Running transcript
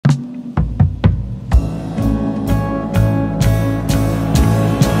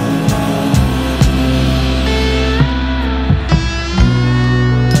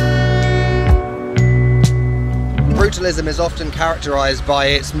Brutalism is often characterised by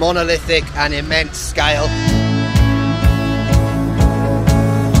its monolithic and immense scale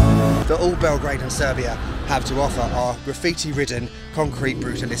that all Belgrade and Serbia have to offer are graffiti-ridden concrete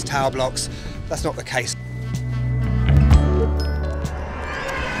brutalist tower blocks. That's not the case.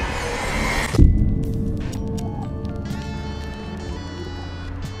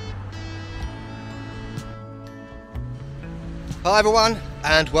 Hi everyone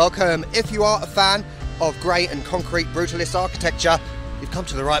and welcome. If you are a fan of grey and concrete brutalist architecture, you've come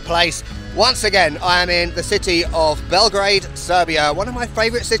to the right place. Once again, I am in the city of Belgrade, Serbia, one of my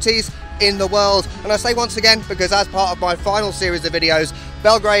favourite cities in the world. And I say once again because as part of my final series of videos,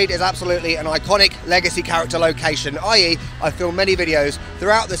 Belgrade is absolutely an iconic legacy character location, i.e. I've filmed many videos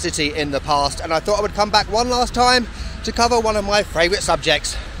throughout the city in the past and I thought I would come back one last time to cover one of my favourite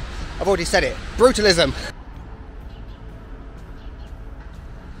subjects. I've already said it, brutalism.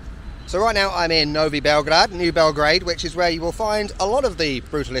 So right now I'm in Novi Beograd, New Belgrade, which is where you will find a lot of the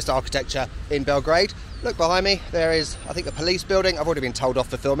brutalist architecture in Belgrade. Look behind me, there is, I think, a police building. I've already been told off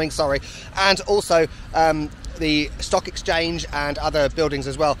for filming, sorry. And also the stock exchange and other buildings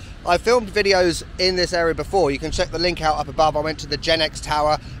as well. I've filmed videos in this area before. You can check the link out up above. I went to the Genex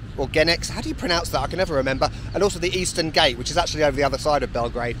Tower, or Genex, how do you pronounce that? I can never remember. And also the Eastern Gate, which is actually over the other side of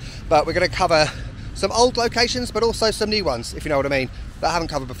Belgrade. But we're going to cover some old locations, but also some new ones, if you know what I mean, that I haven't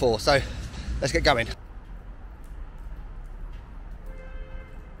covered before. So let's get going.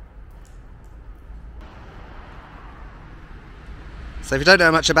 So if you don't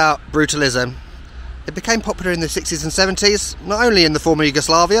know much about brutalism, it became popular in the 60s and 70s, not only in the former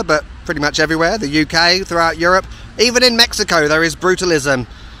Yugoslavia, but pretty much everywhere, the UK, throughout Europe. Even in Mexico there is brutalism.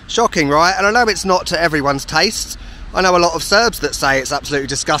 Shocking, right? And I know it's not to everyone's taste. I know a lot of Serbs that say it's absolutely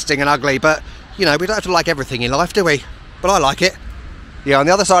disgusting and ugly, but you know, we don't have to like everything in life, do we? But I like it. Yeah, on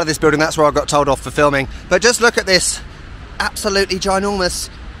the other side of this building, that's where I got told off for filming. But just look at this absolutely ginormous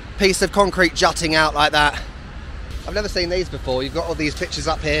piece of concrete jutting out like that. I've never seen these before. You've got all these pictures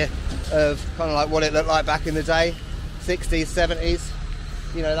up here of kind of like what it looked like back in the day, 60s, 70s.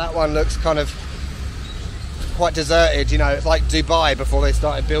 You know, that one looks kind of quite deserted, you know, it's like Dubai before they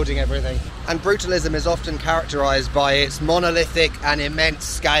started building everything. And brutalism is often characterised by its monolithic and immense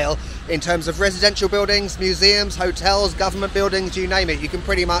scale in terms of residential buildings, museums, hotels, government buildings, you name it. You can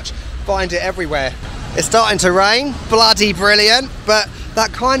pretty much find it everywhere. It's starting to rain, bloody brilliant, but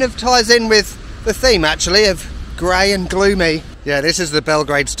that kind of ties in with the theme actually of grey and gloomy. Yeah, this is the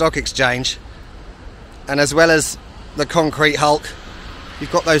Belgrade Stock Exchange, and as well as the concrete hulk,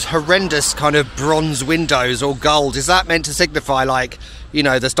 you've got those horrendous kind of bronze windows or gold. Is that meant to signify, like, you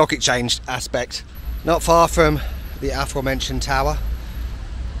know, the stock exchange aspect? Not far from the aforementioned tower,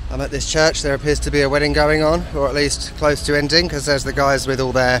 I'm at this church. There appears to be a wedding going on, or at least close to ending, because there's the guys with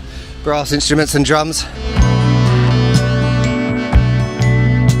all their brass instruments and drums.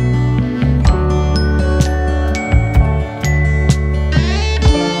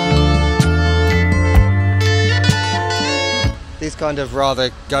 These kind of rather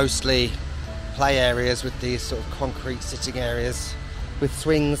ghostly play areas with these sort of concrete sitting areas with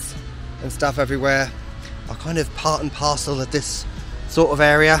swings and stuff everywhere are kind of part and parcel of this sort of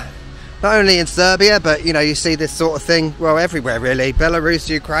area. Not only in Serbia, but you know, you see this sort of thing, well, everywhere really. Belarus,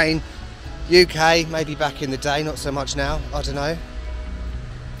 Ukraine, UK, maybe back in the day, not so much now, I don't know.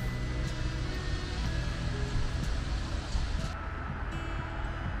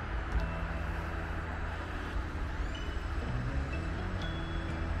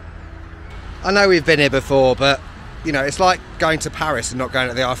 I know we've been here before, but you know, it's like going to Paris and not going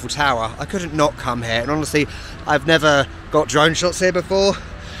to the Eiffel Tower. I couldn't not come here, and honestly, I've never got drone shots here before,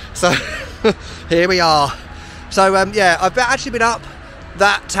 so here we are. So yeah, I've actually been up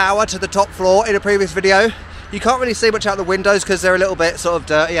that tower to the top floor in a previous video. You can't really see much out the windows because they're a little bit sort of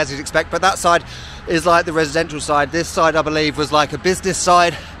dirty, as you'd expect, but that side is like the residential side. This side, I believe, was like a business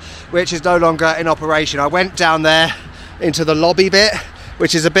side, which is no longer in operation. I went down there into the lobby bit,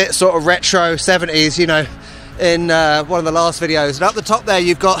 which is a bit sort of retro 70s, you know, in one of the last videos. And up the top there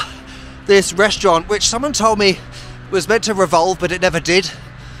you've got this restaurant, which someone told me was meant to revolve, but it never did.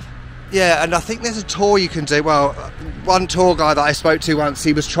 Yeah, and I think there's a tour you can do. Well, one tour guy that I spoke to once,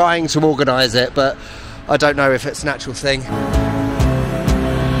 he was trying to organise it, but I don't know if it's an actual thing.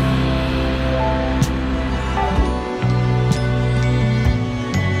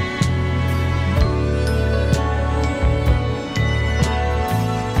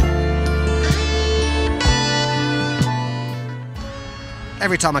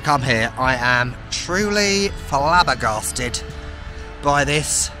 Every time I come here, I am truly flabbergasted by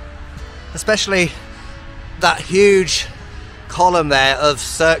this, especially that huge column there of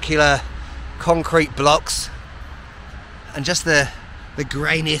circular concrete blocks. and just the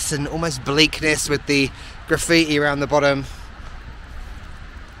greyness and almost bleakness with the graffiti around the bottom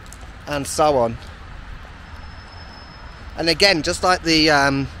and so on. And again, just like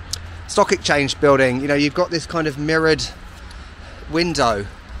the stock exchange building, you know, you've got this kind of mirrored window.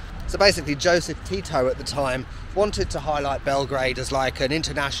 So basically Joseph Tito at the time wanted to highlight Belgrade as like an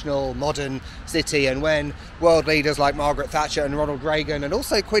international modern city, and when world leaders like Margaret Thatcher and Ronald Reagan and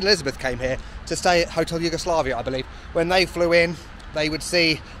also Queen Elizabeth came here to stay at Hotel Yugoslavia, I believe, when they flew in, they would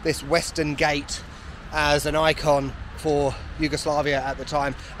see this Western Gate as an icon for Yugoslavia at the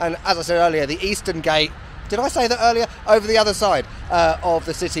time. And as I said earlier, the Eastern Gate, did I say that earlier? Over the other side of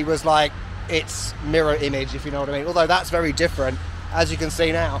the city was like its mirror image, if you know what I mean. Although that's very different, as you can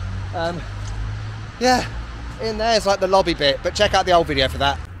see now. Yeah, in there's like the lobby bit, but check out the old video for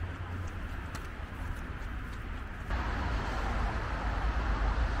that.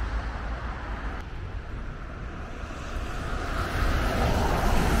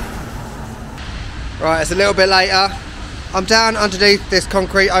 Right, it's a little bit later. I'm down underneath this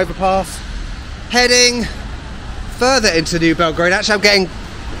concrete overpass, heading further into New Belgrade. Actually, I'm getting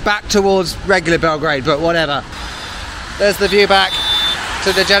back towards regular Belgrade, but whatever. There's the view back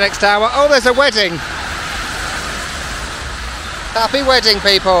to the Genex Tower. Oh, there's a wedding. Happy wedding,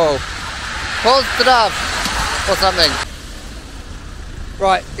 people. Pozdrav or something.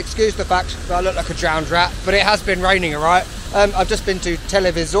 Right, excuse the fact that I look like a drowned rat, but it has been raining, alright? I've just been to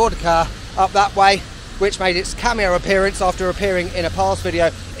Televizorka up that way, which made its cameo appearance after appearing in a past video.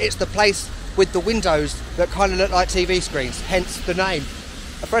 It's the place with the windows that kind of look like TV screens, hence the name.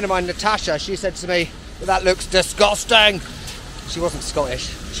 A friend of mine, Natasha, she said to me, that looks disgusting. She wasn't Scottish,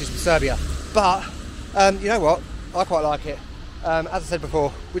 she's from Serbia. But, you know what? I quite like it. As I said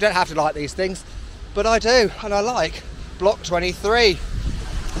before, we don't have to like these things, but I do, and I like Block 23. I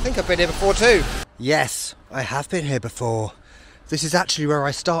think I've been here before too. Yes, I have been here before. This is actually where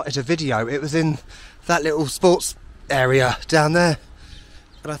I started a video. It was in that little sports area down there.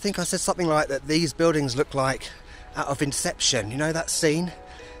 And I think I said something like that these buildings look like out of Inception. You know that scene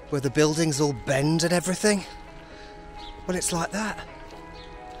where the buildings all bend and everything? Well, it's like that.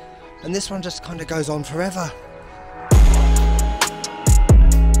 And this one just kind of goes on forever.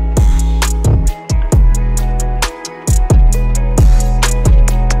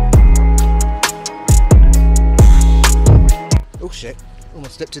 Oh shit,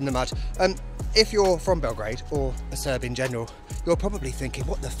 almost slipped in the mud. If you're from Belgrade, or a Serb in general, you're probably thinking,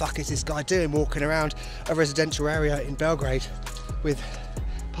 what the fuck is this guy doing walking around a residential area in Belgrade with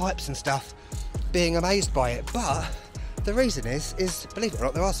pipes and stuff, being amazed by it? But the reason is, believe it or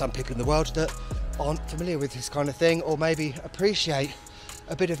not, there are some people in the world that aren't familiar with this kind of thing, or maybe appreciate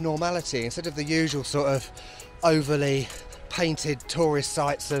a bit of normality instead of the usual sort of overly painted tourist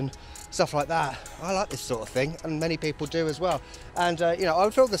sites and stuff like that. I like this sort of thing, and many people do as well. And you know, I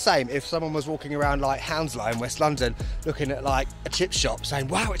would feel the same if someone was walking around like Hounslow in West London looking at like a chip shop saying,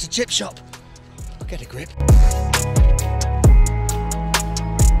 wow, it's a chip shop. Get a grip.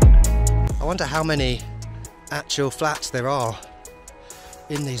 I wonder how many actual flats there are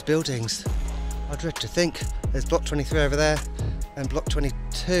in these buildings. I dread to think. There's Block 23 over there, and Block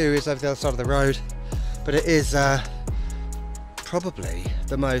 22 is over the other side of the road, but it is probably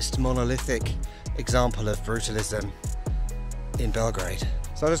the most monolithic example of brutalism in Belgrade.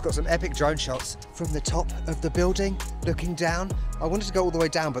 So I just got some epic drone shots from the top of the building looking down. I wanted to go all the way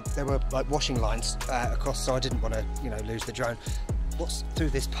down, but there were like washing lines across, so I didn't want to, you know, lose the drone. What's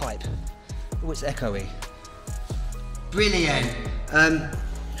through this pipe? Oh, it's echoey. Brilliant.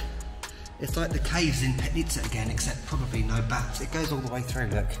 It's like the caves in Petnica again, except probably no bats. It goes all the way through,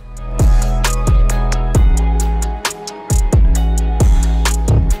 look.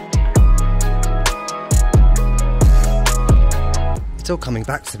 It's all coming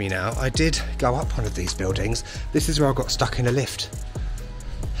back to me now. I did go up one of these buildings. This is where I got stuck in a lift.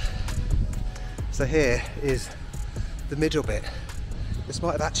 So here is the middle bit. This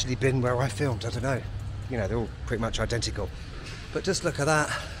might have actually been where I filmed, I don't know. You know, they're all pretty much identical. But just look at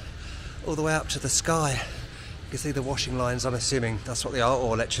that, all the way up to the sky. You can see the washing lines, I'm assuming that's what they are,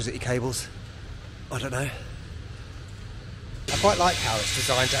 or electricity cables. I don't know. I quite like how it's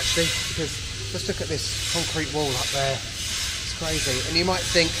designed actually, because just look at this concrete wall up there. Crazy. And you might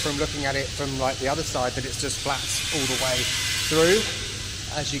think from looking at it from like the other side that it's just flats all the way through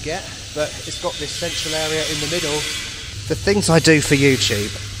as you get, but it's got this central area in the middle. The things I do for YouTube,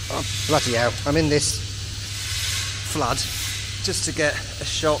 oh bloody hell, I'm in this flood just to get a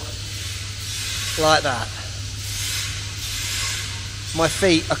shot like that. My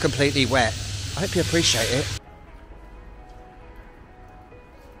feet are completely wet. I hope you appreciate it.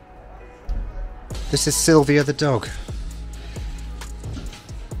 This is Sylvia the dog.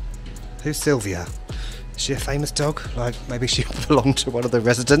 Who's Sylvia? Is she a famous dog? Like, maybe she belonged to one of the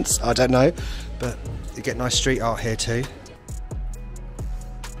residents? I don't know. But you get nice street art here too.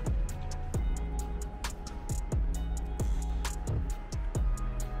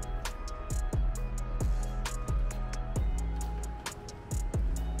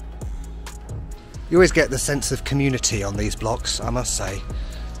 You always get the sense of community on these blocks, I must say.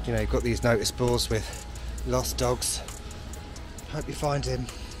 You know, you've got these notice boards with lost dogs. Hope you find him.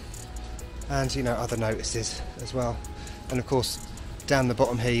 And, you know, other notices as well. And of course, down the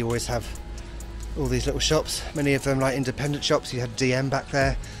bottom here you always have all these little shops. Many of them like independent shops. You had DM back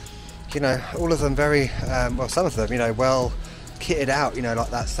there. You know, all of them very, well, some of them, you know, well kitted out, you know, like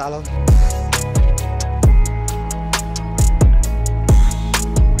that salon.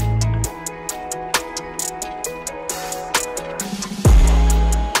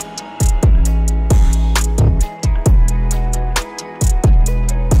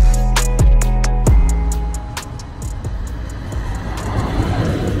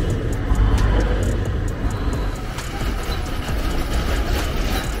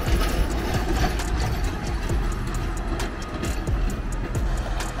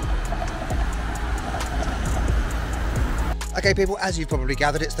 Okay people, as you've probably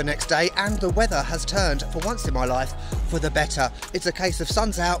gathered, it's the next day and the weather has turned, for once in my life, for the better. It's a case of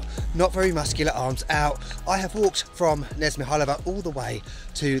sun's out, not very muscular, arms out. I have walked from Nezmihalova all the way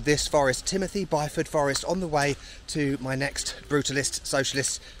to this forest, Timothy Byford Forest, on the way to my next brutalist,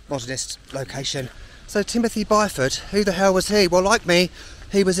 socialist, modernist location. So Timothy Byford, who the hell was he? Well, like me,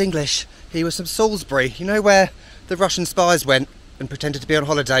 he was English. He was from Salisbury, you know where the Russian spies went and pretended to be on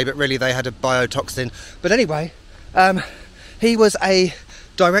holiday, but really they had a biotoxin. But anyway, he was a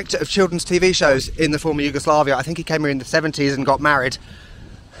director of children's TV shows in the former Yugoslavia. I think he came here in the 70s and got married.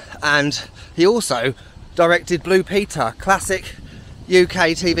 And he also directed Blue Peter, classic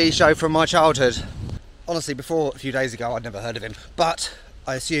UK TV show from my childhood. Honestly, before a few days ago, I'd never heard of him, but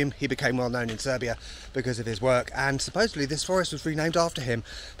I assume he became well known in Serbia because of his work. And supposedly this forest was renamed after him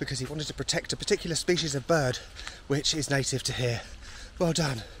because he wanted to protect a particular species of bird, which is native to here. Well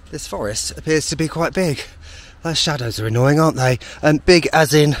done. This forest appears to be quite big. Those shadows are annoying, aren't they? And big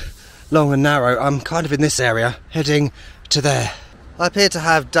as in long and narrow. I'm kind of in this area, heading to there. I appear to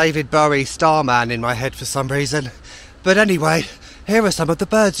have David Bowie Starman in my head for some reason. But anyway, here are some of the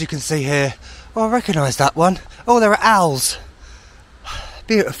birds you can see here. Oh, I recognise that one. Oh, there are owls.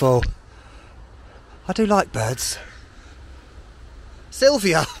 Beautiful. I do like birds.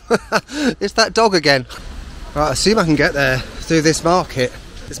 Sylvia! It's that dog again. Right, I assume I can get there through this market.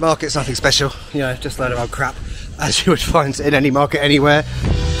 This market's nothing special, you know, just a load of old crap, as you would find in any market anywhere.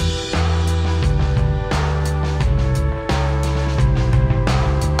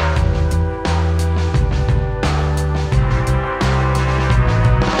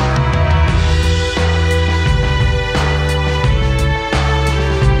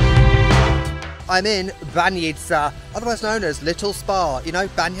 I'm in Banjica, otherwise known as Little Spa, you know,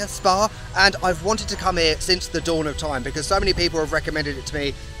 Banja Spa, and I've wanted to come here since the dawn of time because so many people have recommended it to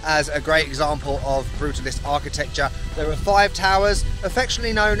me as a great example of brutalist architecture. There are 5 towers,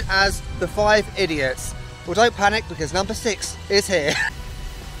 affectionately known as the 5 Idiots. Well, don't panic because number 6 is here.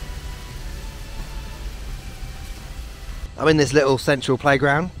 I'm in this little central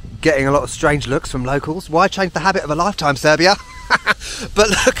playground, getting a lot of strange looks from locals. Why change the habit of a lifetime, Serbia? But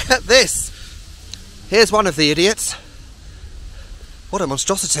look at this. Here's one of the idiots. What a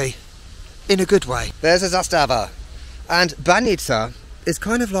monstrosity. In a good way. There's a Zastava. And Banjica is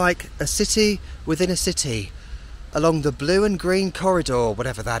kind of like a city within a city, along the blue and green corridor,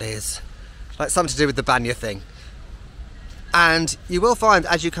 whatever that is. Like something to do with the Banja thing. And you will find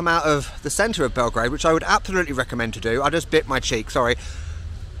as you come out of the centre of Belgrade, which I would absolutely recommend to do, I just bit my cheek, sorry.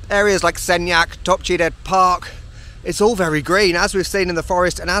 Areas like Senjak, Topčider Park, it's all very green, as we've seen in the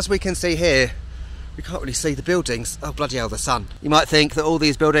forest, and as we can see here, we can't really see the buildings. Oh, bloody hell, the sun. You might think that all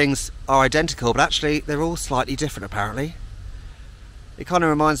these buildings are identical, but actually they're all slightly different, apparently. It kind of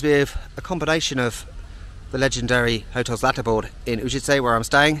reminds me of a combination of the legendary Hotel Zlatibor in Užice, where I'm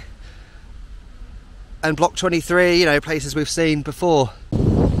staying, and Block 23, you know, places we've seen before.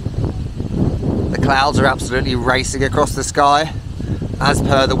 The clouds are absolutely racing across the sky, as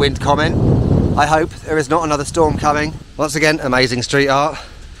per the wind comment. I hope there is not another storm coming. Once again, amazing street art.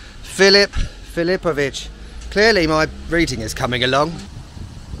 Filipovic. Clearly my reading is coming along.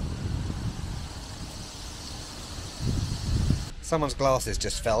 Someone's glasses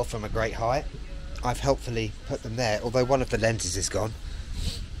just fell from a great height. I've helpfully put them there, although one of the lenses is gone.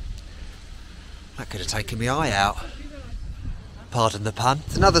 That could have taken my eye out. Pardon the pun.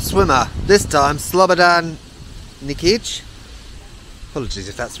 It's another swimmer, this time Slobodan Nikic. Apologies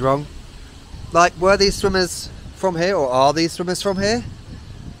if that's wrong. Like, were these swimmers from here, or are these swimmers from here?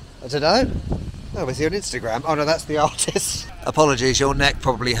 I don't know. Oh, is he on Instagram? Oh no, that's the artist. Apologies, your neck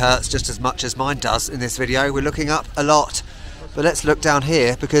probably hurts just as much as mine does in this video. We're looking up a lot, but let's look down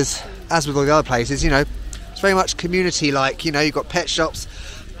here, because as with all the other places, you know, it's very much community-like. You know, you've got pet shops,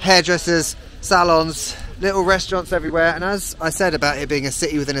 hairdressers, salons, little restaurants everywhere, and as I said about it being a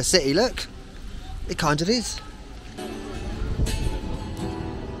city within a city, look, it kind of is.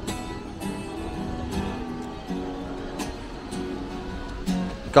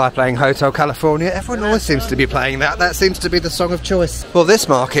 Guy playing Hotel California. Everyone always seems to be playing that. That seems to be the song of choice. Well, this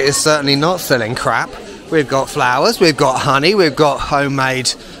market is certainly not selling crap. We've got flowers, we've got honey, we've got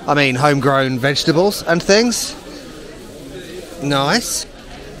homegrown vegetables and things. Nice.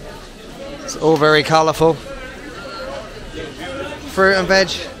 It's all very colourful. Fruit and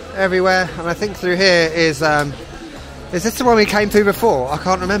veg everywhere. And I think through here is this the one we came through before? I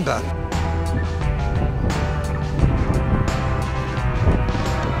can't remember.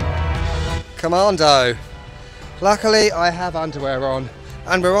 Commando. Luckily I have underwear on,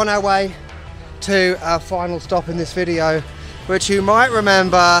 and we're on our way to our final stop in this video, which you might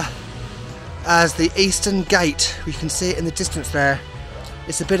remember as the Eastern Gate. We can see it in the distance there.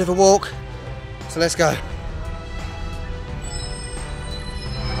 It's a bit of a walk, so let's go.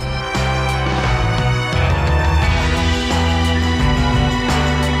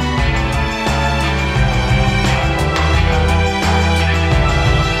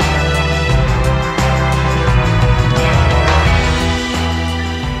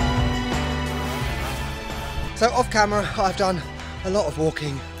 So off camera, I've done a lot of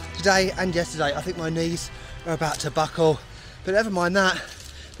walking today and yesterday. I think my knees are about to buckle, but never mind that,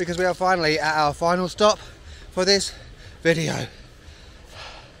 because we are finally at our final stop for this video.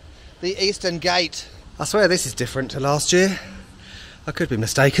 The Eastern Gate. I swear this is different to last year. I could be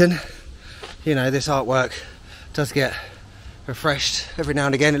mistaken. You know, this artwork does get refreshed every now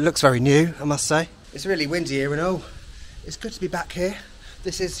and again. It looks very new, I must say. It's really windy here and all. It's good to be back here.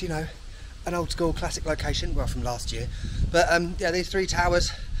 This is, you know, an old school classic location, well, from last year. But yeah, these three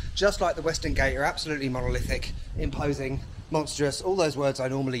towers, just like the Western Gate, are absolutely monolithic, imposing, monstrous, all those words I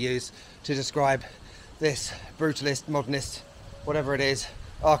normally use to describe this brutalist, modernist, whatever it is,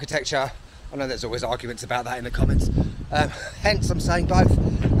 architecture. I know there's always arguments about that in the comments. Hence I'm saying both.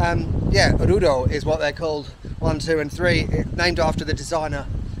 Yeah, Rudo is what they're called, 1, 2 and 3, named after the designer,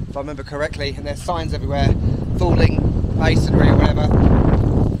 if I remember correctly, and there's signs everywhere, falling masonry or whatever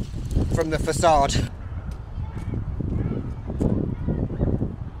from the facade.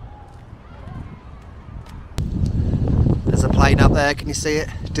 There's a plane up there, can you see it?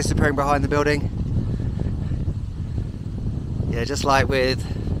 Disappearing behind the building. Yeah, just like with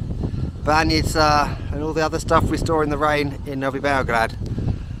BANJICA and all the other stuff we store in the rain in Novi Beograd.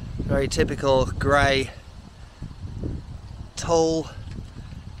 Very typical grey, tall,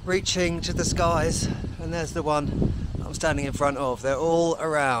 reaching to the skies, and there's the one I'm standing in front of. They're all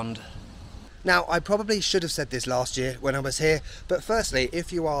around. Now, I probably should have said this last year when I was here, but firstly,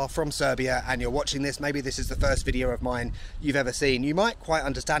 if you are from Serbia and you're watching this, maybe this is the first video of mine you've ever seen, you might quite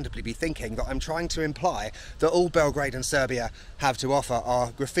understandably be thinking that I'm trying to imply that all Belgrade and Serbia have to offer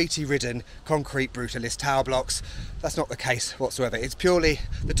are graffiti-ridden, concrete brutalist tower blocks. That's not the case whatsoever. It's purely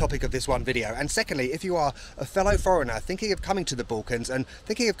the topic of this one video. And secondly, if you are a fellow foreigner thinking of coming to the Balkans and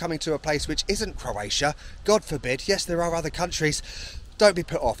thinking of coming to a place which isn't Croatia, God forbid, yes, there are other countries, don't be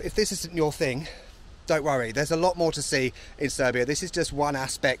put off. If this isn't your thing, don't worry. There's a lot more to see in Serbia. This is just one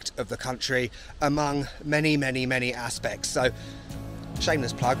aspect of the country among many, many, many aspects. So,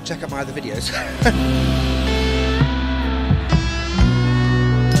 shameless plug, check out my other videos.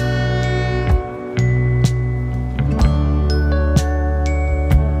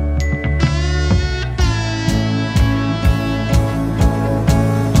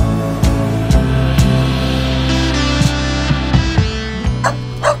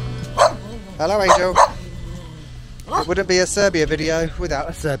 Hello, Angel. It wouldn't be a Serbia video without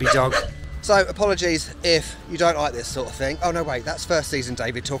a Serbi dog. So, apologies if you don't like this sort of thing. Oh no, wait, that's first season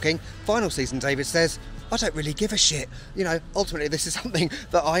David talking. Final season David says, I don't really give a shit. You know, ultimately this is something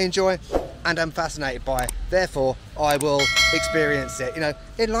that I enjoy and am fascinated by. Therefore, I will experience it. You know,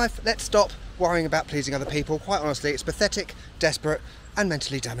 in life, let's stop worrying about pleasing other people. Quite honestly, it's pathetic, desperate, and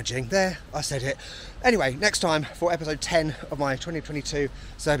mentally damaging. There, I said it. Anyway, next time for episode 10 of my 2022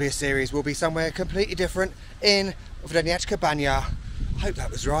 Serbia series will be somewhere completely different in Vrnjačka Banja. I hope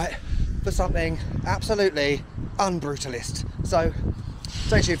that was right. For something absolutely unbrutalist. So,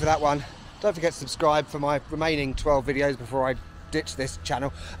 stay tuned for that one. Don't forget to subscribe for my remaining 12 videos before I ditch this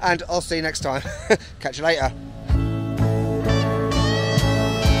channel. And I'll see you next time. Catch you later.